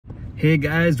Hey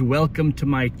guys, welcome to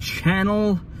my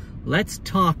channel. Let's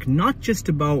talk not just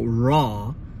about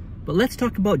Raw, but let's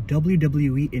talk about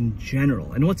WWE in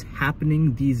general and what's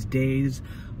happening these days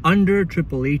under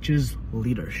Triple H's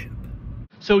leadership.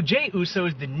 So Jey Uso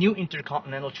is the new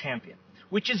Intercontinental Champion,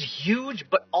 which is huge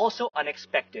but also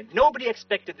unexpected. Nobody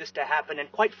expected this to happen,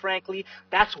 and quite frankly,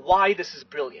 that's why this is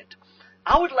brilliant.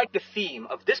 I would like the theme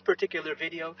of this particular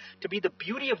video to be the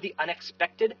beauty of the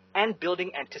unexpected and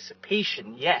building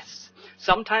anticipation. Yes,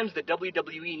 sometimes the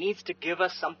WWE needs to give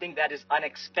us something that is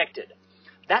unexpected.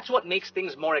 That's what makes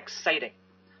things more exciting.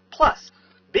 Plus,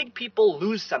 big people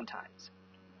lose sometimes.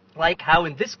 Like how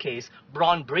in this case,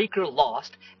 Braun Breaker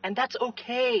lost, and that's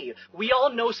okay. We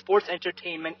all know sports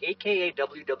entertainment, aka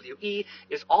WWE,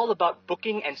 is all about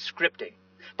booking and scripting.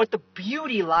 But the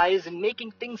beauty lies in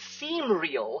making things seem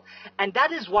real, and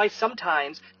that is why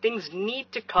sometimes things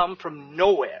need to come from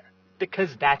nowhere,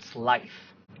 because that's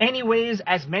life. Anyways,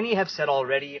 as many have said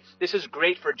already, this is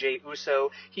great for Jey Uso.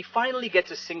 He finally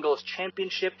gets a singles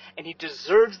championship, and he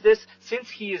deserves this since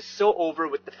he is so over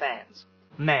with the fans.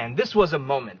 Man, this was a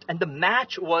moment, and the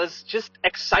match was just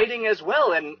exciting as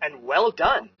well, and well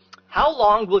done. How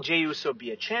long will Jey Uso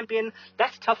be a champion?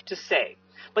 That's tough to say.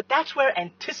 But that's where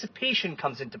anticipation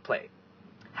comes into play.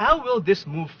 How will this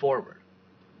move forward?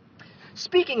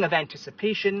 Speaking of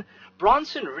anticipation,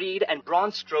 Bronson Reed and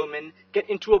Braun Strowman get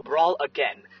into a brawl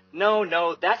again.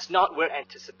 No, that's not where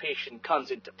anticipation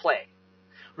comes into play.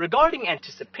 Regarding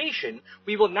anticipation,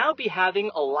 we will now be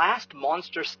having a last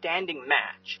monster standing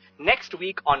match next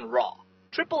week on Raw.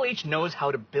 Triple H knows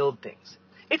how to build things.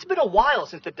 It's been a while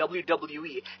since the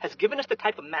WWE has given us the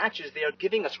type of matches they are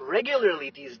giving us regularly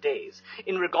these days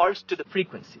in regards to the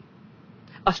frequency.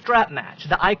 A strap match,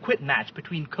 the I Quit match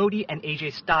between Cody and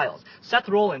AJ Styles, Seth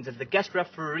Rollins as the guest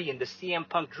referee in the CM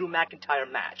Punk Drew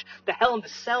McIntyre match, the Hell in the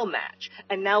Cell match,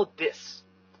 and now this.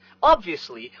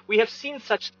 Obviously, we have seen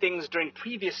such things during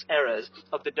previous eras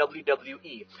of the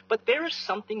WWE, but there is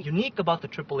something unique about the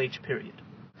Triple H period.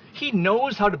 He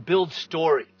knows how to build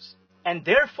stories, and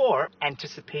therefore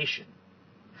anticipation.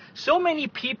 So many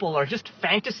people are just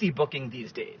fantasy booking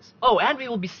these days. Oh, and we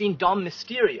will be seeing Dom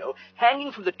Mysterio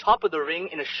hanging from the top of the ring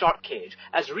in a shark cage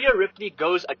as Rhea Ripley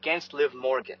goes against Liv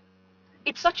Morgan.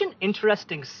 It's such an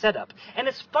interesting setup, and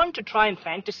it's fun to try and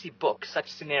fantasy book such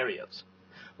scenarios.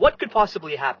 What could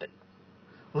possibly happen?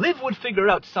 Liv would figure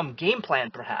out some game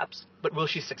plan perhaps, but will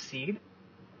she succeed?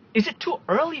 Is it too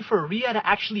early for Rhea to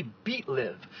actually beat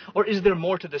Liv, or is there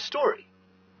more to the story?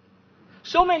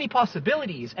 So many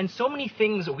possibilities and so many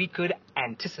things we could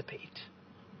anticipate.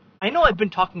 I know I've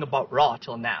been talking about Raw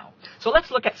till now, so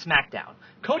let's look at SmackDown.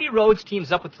 Cody Rhodes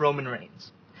teams up with Roman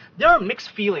Reigns. There are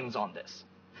mixed feelings on this.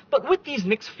 But with these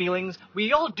mixed feelings,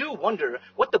 we all do wonder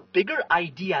what the bigger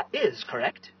idea is,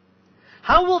 correct?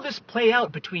 How will this play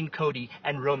out between Cody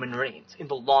and Roman Reigns in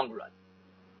the long run?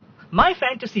 My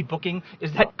fantasy booking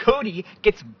is that Cody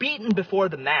gets beaten before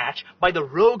the match by the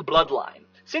Rogue Bloodline,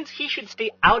 since he should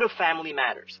stay out of Family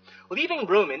Matters, leaving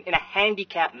Roman in a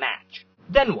handicap match.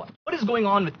 Then what? What is going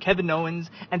on with Kevin Owens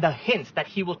and the hints that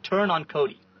he will turn on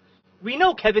Cody? We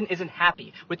know Kevin isn't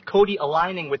happy with Cody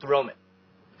aligning with Roman.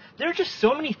 There are just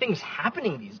so many things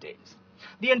happening these days.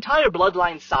 The entire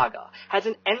Bloodline saga has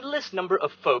an endless number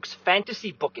of folks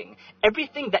fantasy booking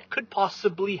everything that could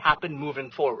possibly happen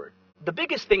moving forward. The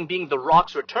biggest thing being The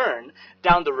Rock's return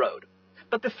down the road.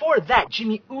 But before that,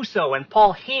 Jimmy Uso and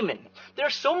Paul Heyman. There are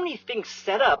so many things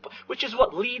set up, which is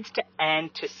what leads to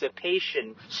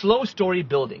anticipation. Slow story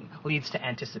building leads to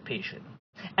anticipation.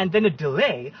 And then a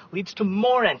delay leads to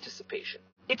more anticipation.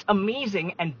 It's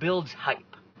amazing and builds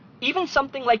hype. Even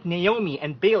something like Naomi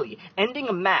and Bayley ending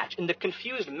a match in the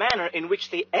confused manner in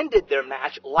which they ended their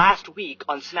match last week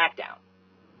on SmackDown.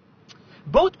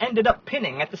 Both ended up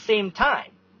pinning at the same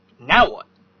time. Now what?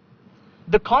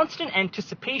 The constant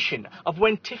anticipation of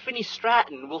when Tiffany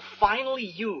Stratton will finally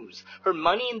use her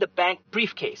Money in the Bank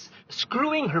briefcase,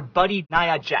 screwing her buddy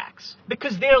Nia Jax,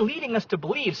 because they are leading us to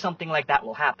believe something like that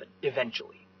will happen,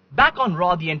 eventually. Back on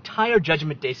Raw, the entire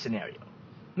Judgment Day scenario.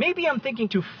 Maybe I'm thinking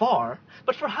too far,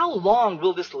 but for how long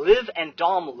will this Liv and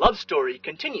Dom love story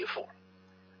continue for?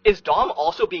 Is Dom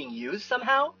also being used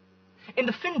somehow? In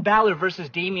the Finn Balor versus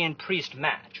Damian Priest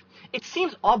match, it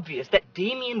seems obvious that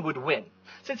Damian would win,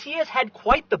 since he has had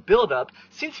quite the build-up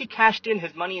since he cashed in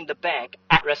his Money in the Bank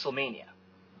at WrestleMania.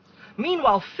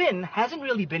 Meanwhile, Finn hasn't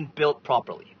really been built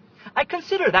properly. I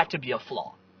consider that to be a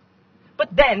flaw.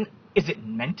 But then, is it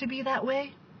meant to be that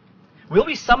way? Will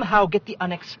we somehow get the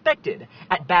unexpected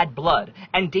at Bad Blood,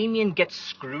 and Damian gets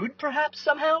screwed perhaps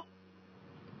somehow?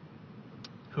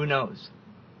 Who knows?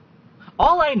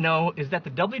 All I know is that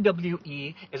the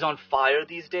WWE is on fire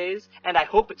these days, and I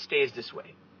hope it stays this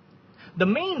way. The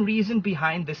main reason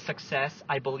behind this success,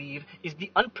 I believe, is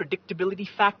the unpredictability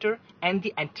factor and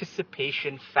the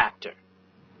anticipation factor.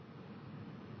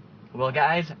 Well,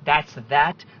 guys, that's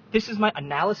that. This is my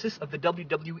analysis of the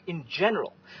WWE in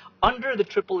general. Under the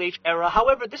Triple H era,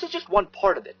 however, this is just one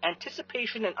part of it.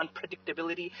 Anticipation and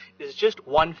unpredictability is just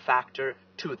one factor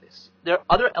to this. There are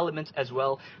other elements as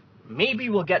well. Maybe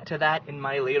we'll get to that in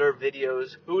my later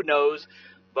videos. Who knows?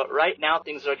 But right now,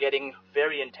 things are getting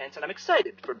very intense, and I'm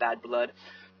excited for Bad Blood.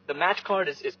 The match card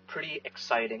is pretty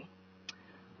exciting.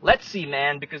 Let's see,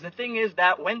 man, because the thing is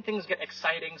that when things get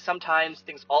exciting, sometimes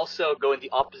things also go in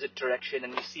the opposite direction,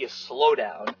 and you see a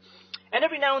slowdown. And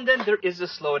every now and then, there is a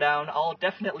slowdown. I'll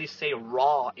definitely say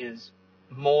Raw is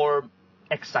more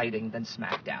exciting than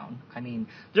SmackDown. I mean,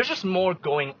 there's just more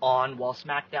going on, while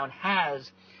SmackDown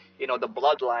has, you know, the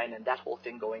bloodline and that whole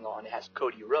thing going on. It has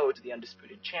Cody Rhodes, the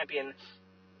undisputed champion.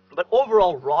 But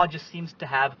overall, Raw just seems to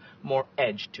have more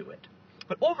edge to it.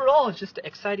 But overall, it's just an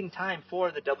exciting time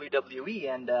for the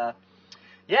WWE. And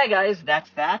yeah, guys, that's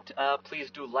that. Please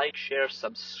do like, share,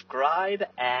 subscribe.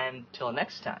 And till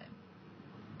next time,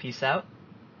 peace out.